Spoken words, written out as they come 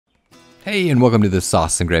Hey, and welcome to the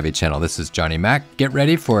Sauce and Gravy channel. This is Johnny Mac. Get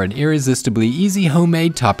ready for an irresistibly easy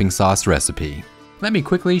homemade topping sauce recipe. Let me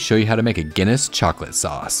quickly show you how to make a Guinness chocolate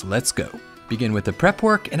sauce. Let's go. Begin with the prep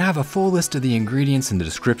work, and I have a full list of the ingredients in the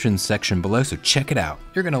description section below, so check it out.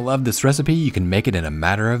 You're gonna love this recipe. You can make it in a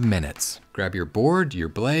matter of minutes. Grab your board, your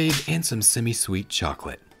blade, and some semi-sweet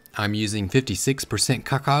chocolate. I'm using 56%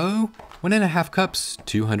 cacao, 1.5 cups,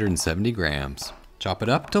 270 grams. Chop it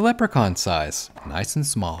up to leprechaun size, nice and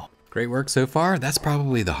small. Great work so far. That's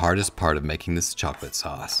probably the hardest part of making this chocolate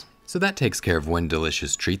sauce. So that takes care of one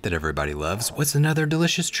delicious treat that everybody loves. What's another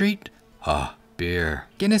delicious treat? Beer.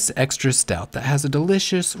 Guinness Extra Stout that has a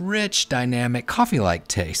delicious, rich, dynamic, coffee-like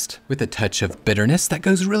taste with a touch of bitterness that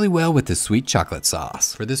goes really well with the sweet chocolate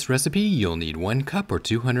sauce. For this recipe, you'll need 1 cup or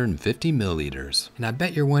 250 milliliters. And I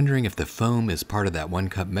bet you're wondering if the foam is part of that 1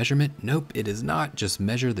 cup measurement. Nope, it is not. Just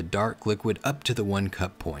measure the dark liquid up to the 1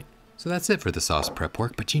 cup point. So that's it for the sauce prep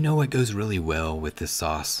work, but you know what goes really well with this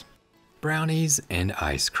sauce? Brownies and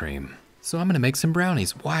ice cream. So I'm gonna make some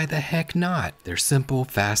brownies. Why the heck not? They're simple,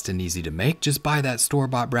 fast, and easy to make. Just buy that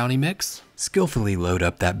store-bought brownie mix. Skillfully load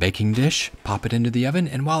up that baking dish, pop it into the oven,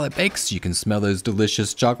 and while it bakes, you can smell those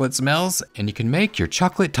delicious chocolate smells, and you can make your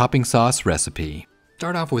chocolate topping sauce recipe.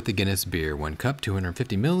 Start off with the Guinness beer, 1 cup,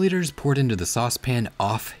 250 milliliters, poured into the saucepan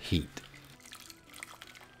off heat.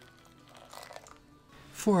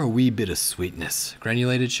 For a wee bit of sweetness,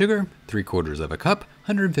 granulated sugar, 3/4 of a cup,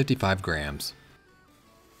 155 grams.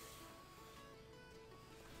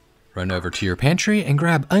 Run over to your pantry and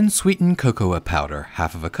grab unsweetened cocoa powder,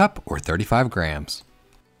 1/2 cup or 35 grams.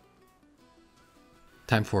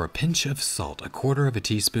 Time for a pinch of salt, 1/4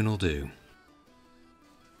 teaspoon will do.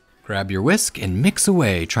 Grab your whisk and mix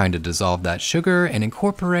away, trying to dissolve that sugar and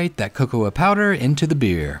incorporate that cocoa powder into the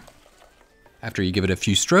beer. After you give it a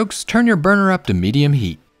few strokes, turn your burner up to medium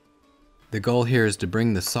heat. The goal here is to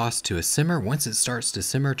bring the sauce to a simmer. Once it starts to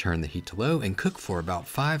simmer, turn the heat to low and cook for about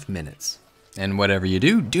 5 minutes. And whatever you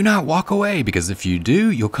do, do not walk away, because if you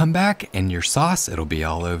do, you'll come back and your sauce, it'll be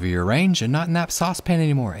all over your range and not in that saucepan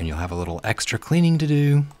anymore, and you'll have a little extra cleaning to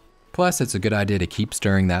do. Plus, it's a good idea to keep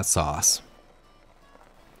stirring that sauce.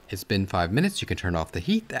 It's been 5 minutes, you can turn off the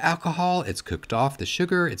heat, the alcohol, it's cooked off, the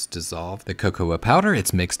sugar, it's dissolved, the cocoa powder,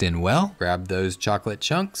 it's mixed in well. Grab those chocolate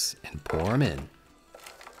chunks and pour them in.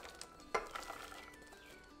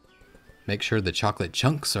 Make sure the chocolate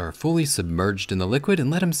chunks are fully submerged in the liquid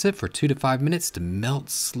and let them sit for 2 to 5 minutes to melt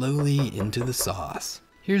slowly into the sauce.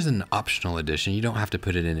 Here's an optional addition. You don't have to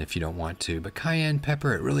put it in if you don't want to, but cayenne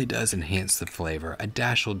pepper, it really does enhance the flavor. A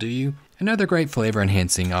dash will do you. Another great flavor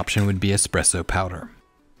enhancing option would be espresso powder.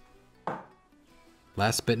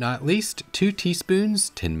 Last but not least, 2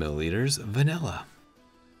 teaspoons, 10 milliliters vanilla.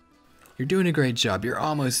 You're doing a great job. You're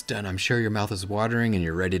almost done. I'm sure your mouth is watering and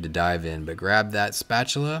you're ready to dive in, but grab that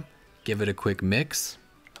spatula, give it a quick mix,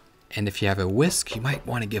 and if you have a whisk, you might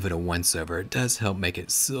want to give it a once over. It does help make it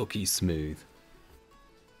silky smooth.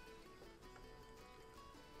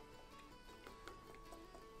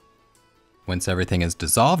 Once everything is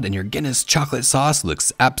dissolved and your Guinness chocolate sauce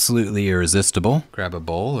looks absolutely irresistible, grab a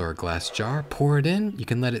bowl or a glass jar, pour it in. You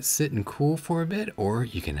can let it sit and cool for a bit, or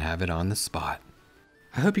you can have it on the spot.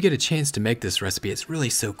 I hope you get a chance to make this recipe. It's really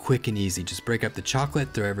so quick and easy. Just break up the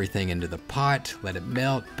chocolate, throw everything into the pot, let it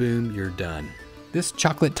melt, boom, you're done. This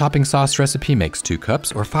chocolate topping sauce recipe makes 2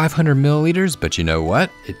 cups or 500 milliliters, but you know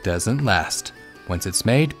what? It doesn't last. Once it's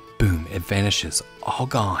made, boom, it vanishes, all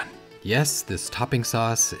gone. Yes, this topping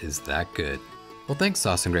sauce is that good. Well, thanks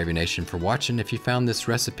Sauce and Gravy Nation for watching. If you found this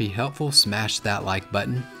recipe helpful, smash that like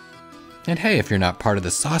button. And hey, if you're not part of the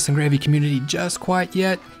Sauce and Gravy community just quite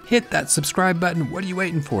yet, hit that subscribe button. What are you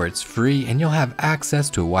waiting for? It's free and you'll have access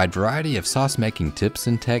to a wide variety of sauce making tips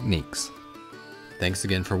and techniques. Thanks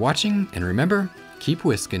again for watching, and remember, keep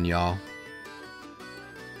whisking, y'all.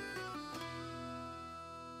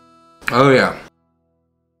 Oh yeah,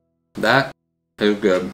 that is good.